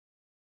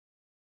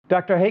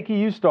Dr. Heike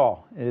Uustal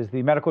is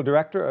the medical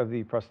director of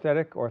the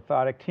Prosthetic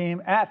Orthotic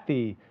Team at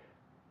the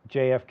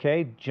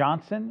JFK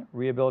Johnson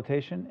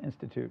Rehabilitation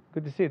Institute.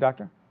 Good to see you,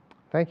 Doctor.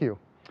 Thank you.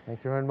 Thank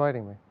you for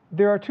inviting me.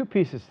 There are two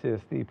pieces to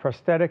this, the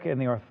Prosthetic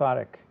and the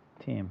Orthotic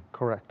Team.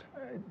 Correct.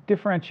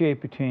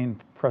 Differentiate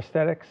between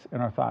prosthetics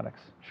and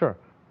orthotics. Sure.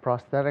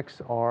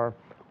 Prosthetics are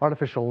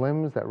artificial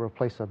limbs that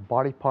replace a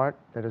body part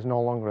that is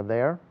no longer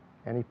there.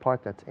 Any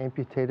part that's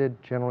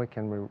amputated generally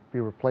can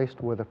be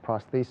replaced with a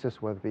prosthesis,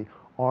 whether it be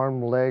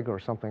arm, leg, or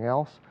something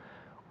else.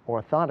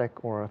 Orthotic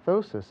or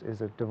orthosis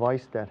is a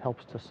device that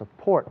helps to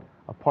support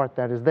a part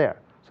that is there.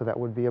 So that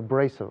would be a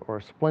brace or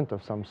a splint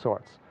of some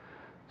sorts.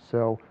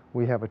 So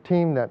we have a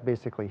team that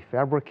basically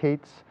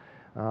fabricates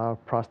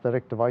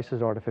prosthetic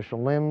devices,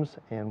 artificial limbs,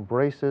 and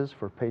braces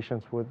for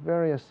patients with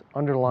various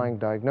underlying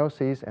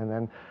diagnoses, and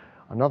then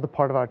another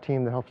part of our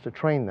team that helps to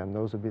train them.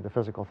 Those would be the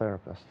physical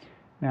therapists.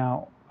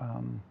 Now,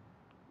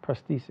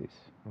 prostheses,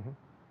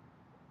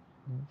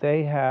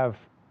 they have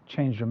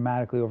changed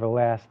dramatically over the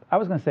last, I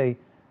was going to say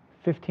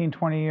 15,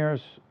 20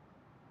 years,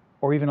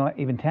 or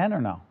even 10,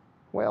 or no?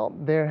 Well,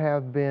 there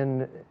have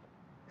been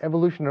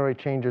evolutionary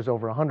changes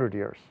over 100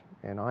 years,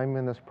 and I'm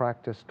in this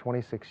practice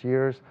 26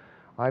 years.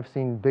 I've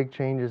seen big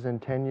changes in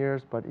 10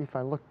 years, but if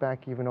I look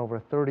back even over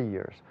 30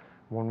 years,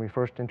 when we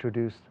first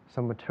introduced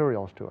some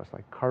materials to us,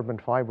 like carbon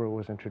fiber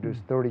was introduced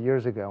 30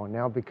 years ago and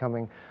now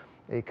becoming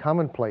a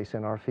commonplace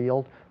in our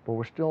field, but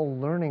we're still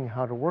learning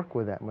how to work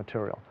with that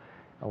material.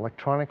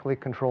 Electronically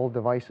controlled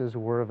devices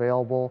were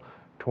available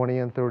 20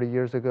 and 30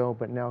 years ago,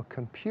 but now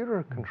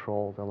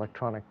computer-controlled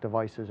electronic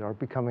devices are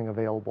becoming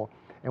available,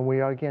 and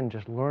we are again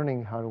just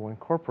learning how to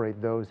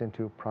incorporate those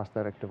into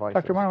prosthetic devices.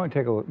 Doctor, why don't we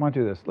take a look? Why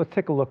don't we do this? Let's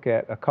take a look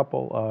at a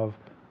couple of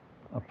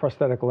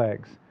prosthetic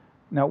legs.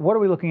 Now, what are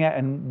we looking at,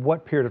 and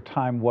what period of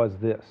time was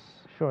this?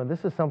 Sure,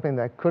 this is something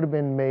that could have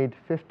been made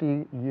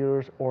 50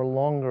 years or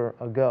longer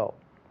ago.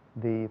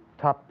 The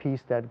top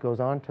piece that goes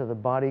onto the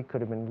body could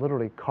have been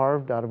literally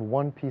carved out of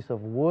one piece of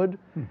wood,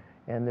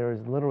 and there is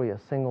literally a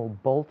single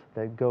bolt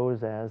that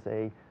goes as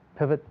a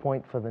pivot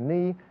point for the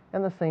knee,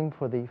 and the same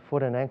for the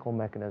foot and ankle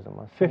mechanism.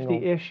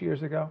 50-ish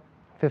years ago?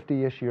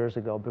 50-ish years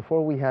ago,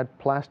 before we had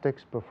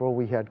plastics, before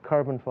we had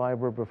carbon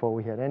fiber, before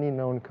we had any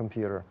known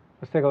computer.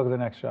 Let's take a look at the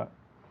next shot.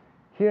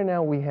 Here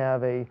now we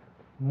have a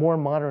more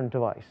modern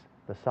device.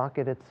 The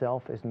socket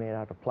itself is made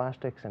out of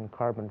plastics and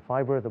carbon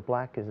fiber. The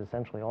black is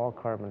essentially all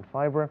carbon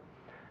fiber.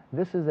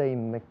 This is a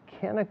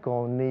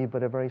mechanical knee,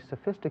 but a very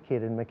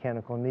sophisticated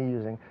mechanical knee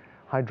using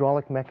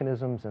hydraulic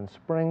mechanisms and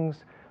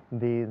springs.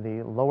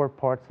 The lower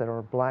parts that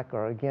are black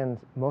are again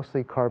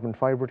mostly carbon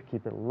fiber to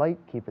keep it light,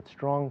 keep it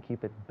strong,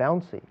 keep it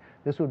bouncy.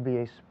 This would be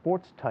a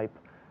sports type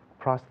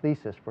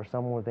prosthesis for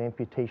someone with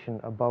amputation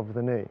above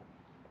the knee.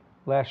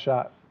 Last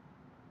shot.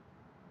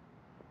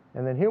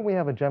 And then here we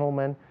have a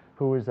gentleman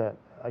who is a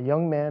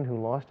young man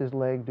who lost his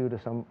leg due to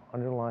some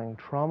underlying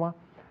trauma,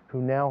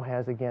 who now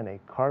has again a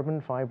carbon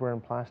fiber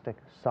and plastic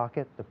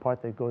socket, the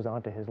part that goes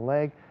onto his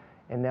leg,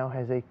 and now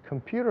has a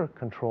computer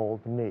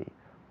controlled knee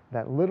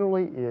that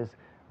literally is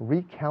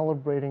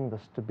recalibrating the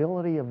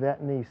stability of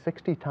that knee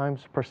 60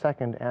 times per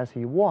second as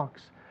he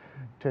walks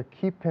to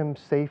keep him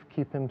safe,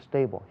 keep him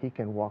stable. He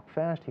can walk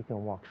fast, he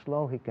can walk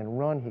slow, he can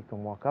run, he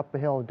can walk up a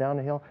hill, down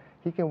a hill,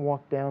 he can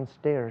walk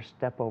downstairs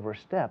step over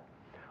step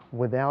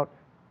without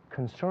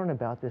concern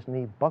about this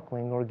knee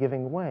buckling or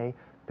giving way,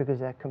 because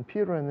that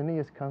computer in the knee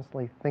is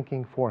constantly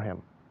thinking for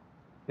him.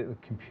 The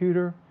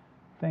computer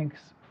thinks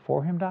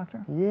for him,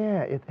 Doctor?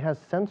 Yeah, it has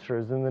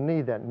sensors in the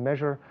knee that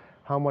measure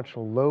how much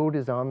load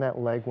is on that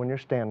leg when you're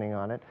standing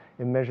on it.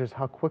 It measures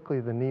how quickly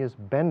the knee is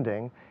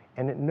bending,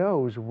 and it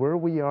knows where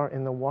we are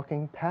in the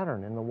walking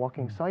pattern, in the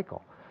walking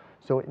cycle.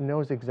 So it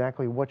knows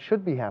exactly what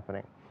should be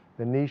happening.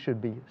 The knee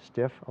should be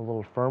stiff, a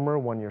little firmer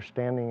when you're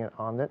standing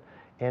on it,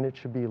 and it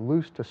should be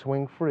loose to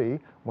swing free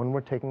when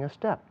we're taking a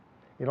step.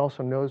 It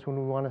also knows when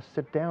we want to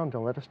sit down to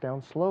let us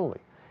down slowly.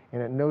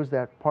 And it knows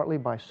that partly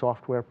by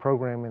software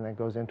programming that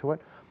goes into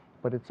it,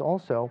 but it's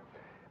also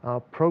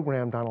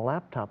programmed on a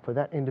laptop for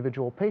that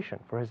individual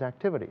patient, for his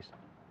activities.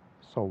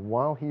 So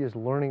while he is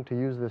learning to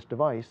use this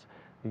device,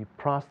 the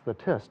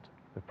prosthetist,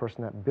 the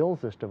person that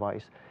builds this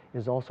device,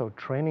 is also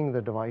training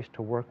the device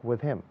to work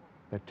with him.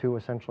 The two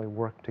essentially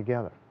work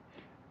together.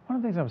 One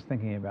of the things I was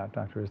thinking about,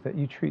 Doctor, is that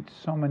you treat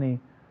so many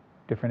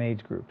different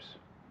age groups,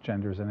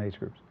 genders and age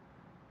groups.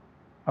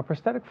 A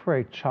prosthetic for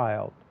a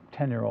child,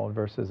 10-year-old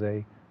versus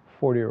a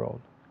 40-year-old,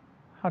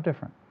 how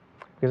different?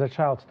 Because a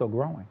child's still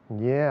growing.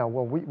 Yeah,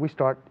 well, we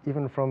start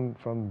even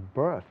from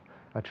birth.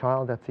 A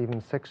child that's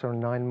even 6 or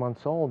 9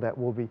 months old that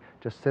will be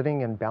just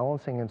sitting and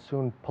balancing and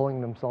soon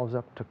pulling themselves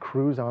up to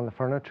cruise on the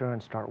furniture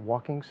and start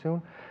walking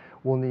soon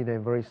will need a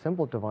very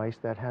simple device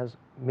that has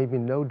maybe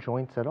no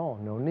joints at all,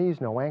 no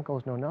knees, no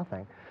ankles, no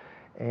nothing.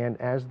 And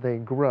as they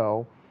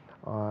grow,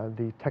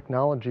 the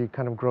technology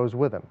kind of grows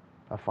with them.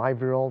 A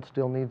 5-year-old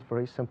still needs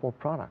very simple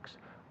products,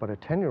 but a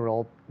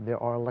 10-year-old,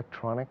 there are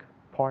electronic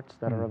parts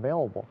that are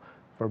available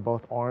for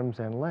both arms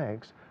and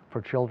legs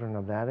for children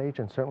of that age,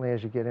 and certainly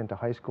as you get into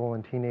high school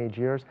and teenage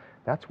years,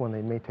 that's when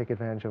they may take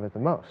advantage of it the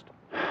most.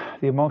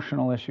 The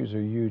emotional issues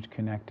are huge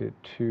connected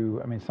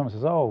to, I mean, someone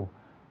says, oh,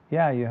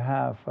 yeah, you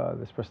have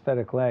this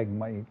prosthetic leg.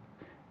 My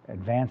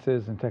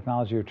advances in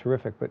technology are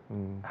terrific, but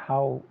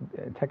how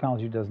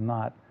technology does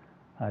not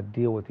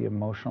deal with the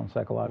emotional and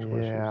psychological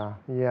issues.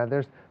 Yeah,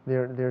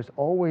 there's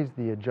always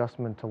the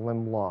adjustment to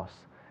limb loss.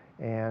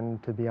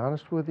 And to be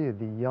honest with you,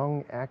 the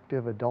young,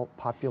 active adult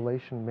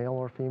population, male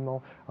or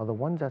female, are the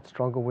ones that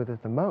struggle with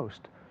it the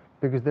most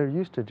because they're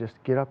used to just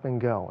get up and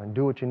go and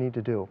do what you need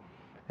to do.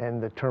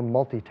 And the term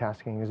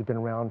multitasking has been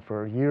around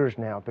for years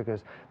now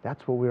because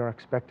that's what we are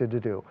expected to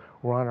do.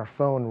 We're on our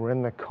phone, we're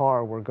in the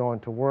car, we're going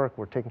to work,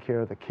 we're taking care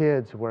of the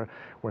kids, we're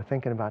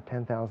thinking about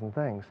 10,000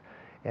 things.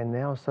 And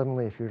now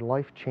suddenly if your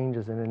life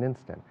changes in an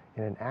instant,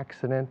 in an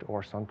accident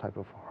or some type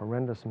of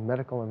horrendous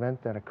medical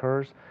event that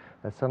occurs,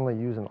 that suddenly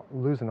you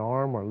lose an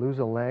arm or lose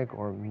a leg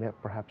or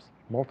perhaps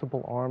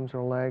multiple arms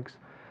or legs,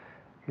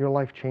 your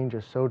life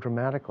changes so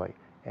dramatically.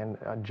 And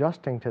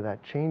adjusting to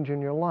that change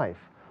in your life,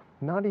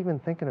 not even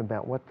thinking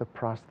about what the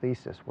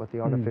prosthesis, what the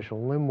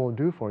artificial limb will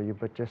do for you,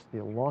 but just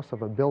the loss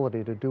of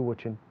ability to do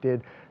what you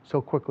did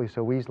so quickly,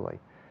 so easily.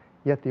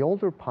 Yet the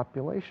older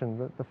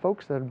population, the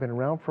folks that have been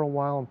around for a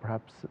while and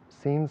perhaps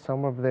seen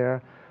some of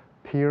their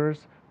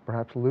peers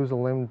perhaps lose a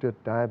limb to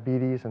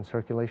diabetes and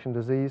circulation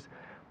disease,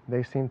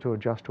 they seem to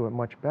adjust to it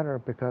much better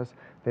because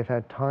they've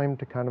had time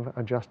to kind of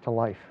adjust to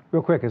life.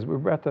 Real quick, as we're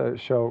about to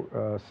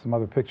show some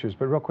other pictures,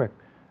 but real quick,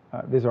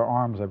 these are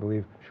arms, I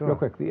believe. Sure. Real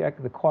quick,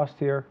 the cost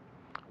here.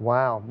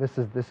 Wow, this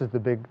is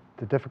the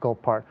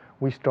difficult part.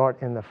 We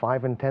start in the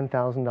 $5,000 and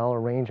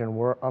 $10,000 range, and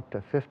we're up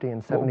to $50,000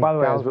 and $70,000. Well, by the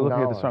way, as we're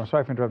looking at this, I'm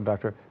sorry for interrupting,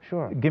 Doctor.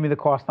 Sure. Give me the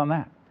cost on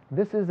that.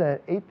 This is an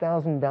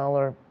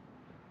 $8,000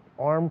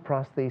 arm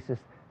prosthesis,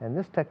 and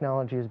this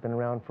technology has been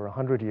around for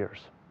 100 years.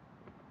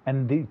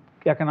 And the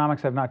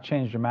economics have not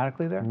changed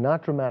dramatically there?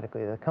 Not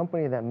dramatically. The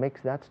company that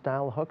makes that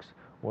style of hooks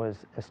was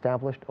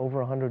established over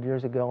 100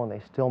 years ago, and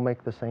they still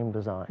make the same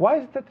design. Why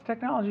is it that the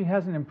technology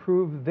hasn't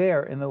improved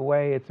there in the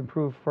way it's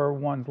improved for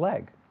one's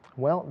leg?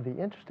 Well, the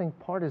interesting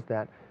part is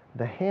that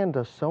the hand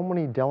does so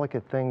many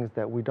delicate things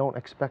that we don't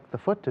expect the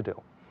foot to do.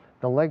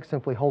 The leg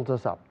simply holds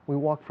us up. We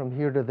walk from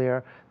here to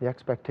there. The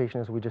expectation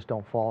is we just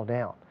don't fall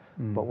down.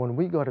 But when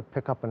we go to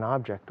pick up an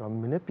object or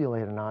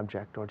manipulate an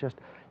object or just,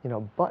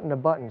 button a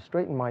button,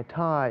 straighten my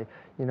tie,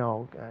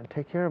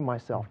 take care of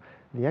myself,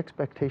 the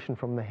expectation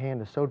from the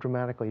hand is so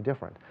dramatically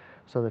different.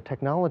 So the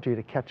technology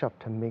to catch up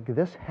to make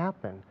this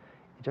happen,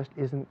 it just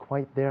isn't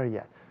quite there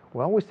yet.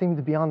 We always seem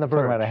to be on the verge.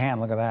 Talking about a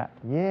hand, look at that.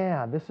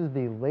 Yeah, this is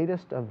the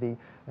latest of the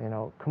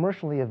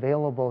commercially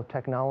available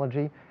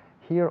technology.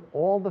 Here,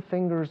 all the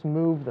fingers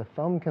move, the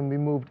thumb can be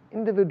moved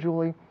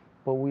individually,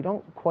 but we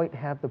don't quite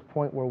have the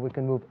point where we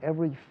can move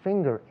every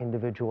finger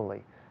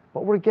individually.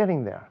 But we're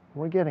getting there.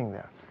 We're getting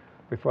there.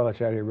 Before I let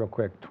you out of here real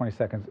quick, 20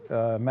 seconds.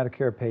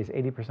 Medicare pays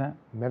 80%?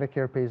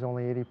 Medicare pays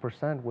only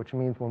 80%, which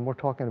means when we're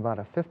talking about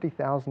a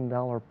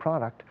 $50,000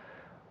 product,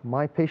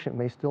 my patient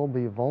may still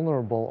be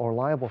vulnerable or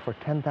liable for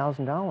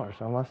 $10,000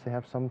 unless they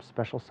have some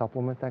special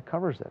supplement that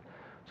covers it.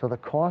 So the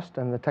cost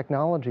and the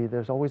technology,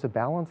 there's always a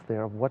balance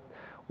there of what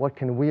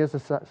can we as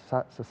a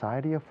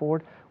society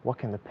afford, what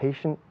can the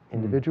patient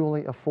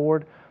individually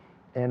afford,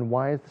 and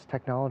why is this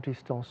technology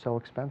still so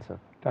expensive?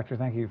 Doctor,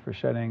 thank you for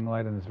shedding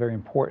light on this very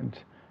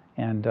important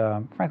and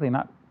frankly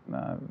not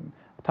a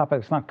topic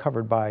that's not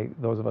covered by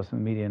those of us in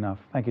the media enough.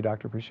 Thank you,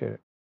 Doctor. Appreciate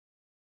it.